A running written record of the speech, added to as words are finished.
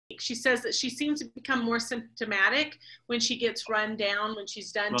She says that she seems to become more symptomatic when she gets run down, when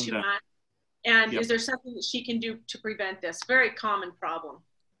she's done too much. And Yep. is there something that she can do to prevent this? Very common problem.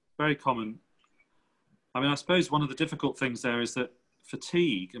 Very common. I mean, I suppose one of the difficult things there is that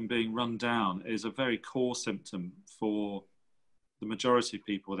fatigue and being run down is a very core symptom for the majority of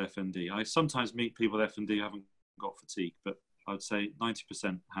people with FND. I sometimes meet people with FND who haven't got fatigue, but I would say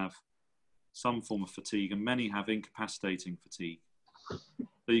 90% have some form of fatigue, and many have incapacitating fatigue.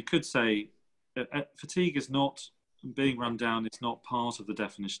 So you could say fatigue is not, being run down is not part of the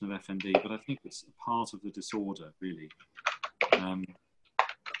definition of FND, but I think it's a part of the disorder, really.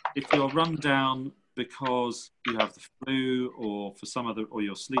 If you're run down because you have the flu or for some other, or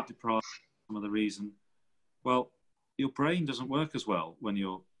you're sleep deprived for some other reason, well, your brain doesn't work as well when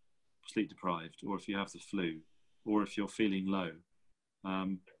you're sleep deprived, or if you have the flu, or if you're feeling low.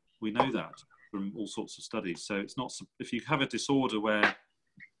 We know that from all sorts of studies. So it's not, if you have a disorder where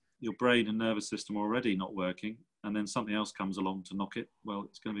your brain and nervous system are already not working, and then something else comes along to knock it, well,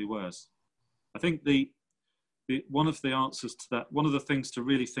 it's going to be worse. I think one of the answers to that, one of the things to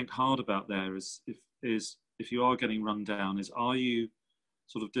really think hard about there is if you are getting run down, is are you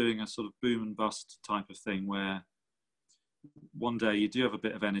sort of doing a sort of boom and bust type of thing where one day you do have a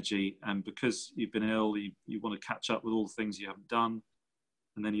bit of energy, and because you've been ill, you want to catch up with all the things you haven't done,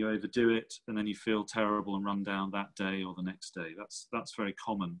 and then you overdo it, and then you feel terrible and run down that day or the next day. That's very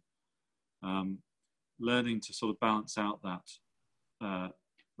common. Learning to sort of balance out that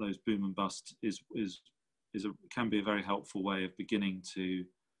those boom and bust can be a very helpful way of beginning to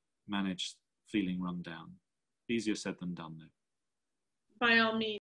manage feeling run down. Easier said than done, though. By all means.